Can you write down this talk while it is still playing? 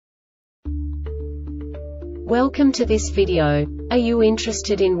Welcome to this video. Are you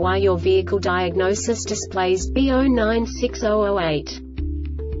interested in why your vehicle diagnosis displays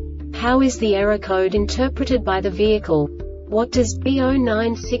B0960-08? How is the error code interpreted by the vehicle? What does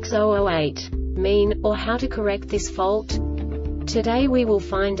B0960-08 mean, or how to correct this fault? Today we will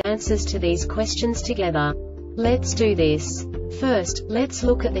find answers to these questions together. Let's do this. First, let's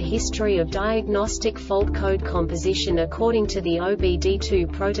look at the history of diagnostic fault code composition according to the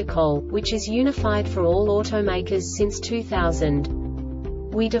OBD2 protocol, which is unified for all automakers since 2000.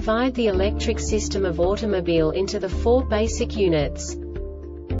 We divide the electric system of automobile into the four basic units: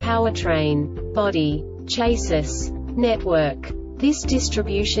 powertrain, body, chassis, network. This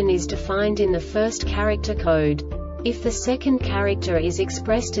distribution is defined in the first character code. If the second character is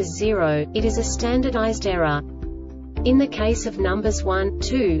expressed as 0, it is a standardized error. In the case of numbers 1,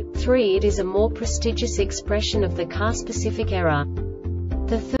 2, 3, it is a more prestigious expression of the car-specific error.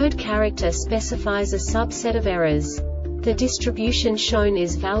 The third character specifies a subset of errors. The distribution shown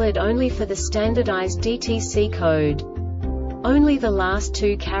is valid only for the standardized DTC code. Only the last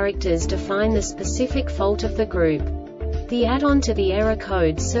two characters define the specific fault of the group. The add-on to the error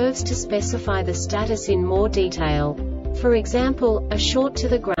code serves to specify the status in more detail. For example, a short to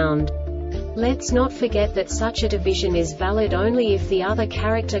the ground. Let's not forget that such a division is valid only if the other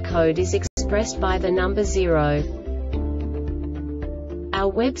character code is expressed by the number 0.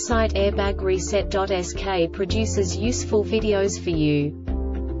 Our website airbagreset.sk produces useful videos for you.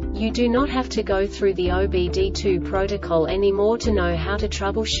 You do not have to go through the OBD2 protocol anymore to know how to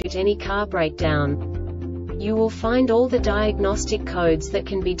troubleshoot any car breakdown. You will find all the diagnostic codes that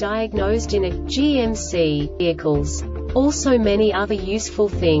can be diagnosed in a GMC vehicles. Also many other useful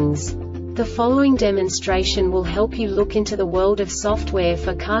things. The following demonstration will help you look into the world of software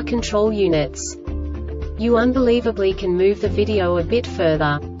for car control units. You unbelievably can move the video a bit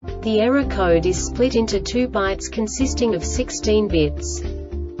further. The error code is split into 2 bytes consisting of 16 bits.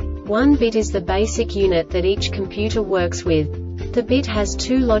 1 bit is the basic unit that each computer works with. The bit has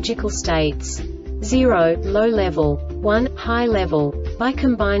 2 logical states: 0, low level, 1, high level. By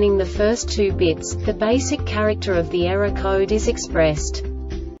combining the first 2 bits, the basic character of the error code is expressed.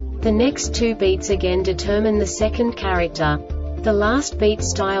 The next 2 beats again determine the second character. The last beat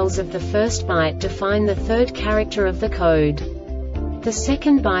styles of the first byte define the third character of the code. The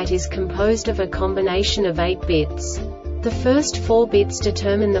second byte is composed of a combination of 8 bits. The first 4 bits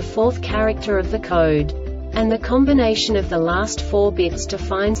determine the fourth character of the code. And the combination of the last 4 bits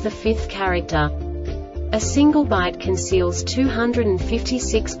defines the fifth character. A single byte conceals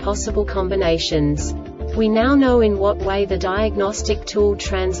 256 possible combinations. We now know in what way the diagnostic tool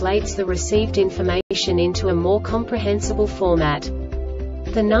translates the received information into a more comprehensible format.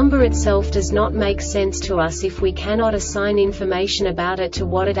 The number itself does not make sense to us if we cannot assign information about it to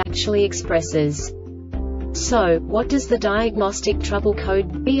what it actually expresses. So, what does the diagnostic trouble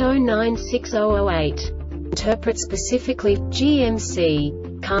code B0960-08 interpret specifically for GMC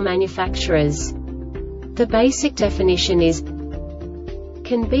car manufacturers? The basic definition is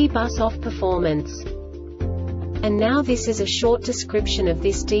CAN B bus off performance. And now this is a short description of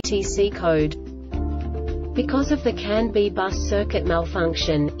this DTC code. Because of the CAN B bus circuit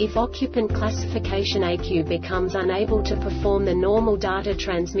malfunction, if occupant classification-ECU becomes unable to perform the normal data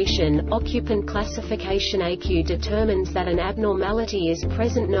transmission, occupant classification-ECU determines that an abnormality is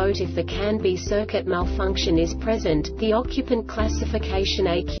present. Note: if the CAN B circuit malfunction is present, the occupant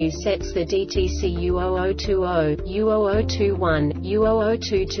classification-ECU sets the DTC U0020, U0021,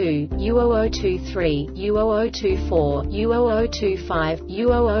 U0022, U0023, U0024, U0025,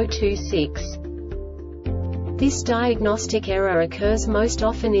 U0026. This diagnostic error occurs most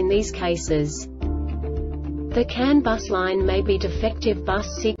often in these cases. The CAN bus line may be defective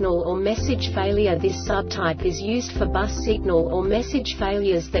bus signal or message failure. This subtype is used for bus signal or message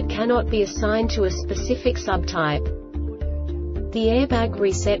failures that cannot be assigned to a specific subtype. The Airbag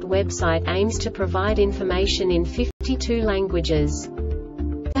Reset website aims to provide information in 52 languages.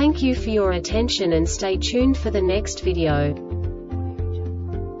 Thank you for your attention and stay tuned for the next video.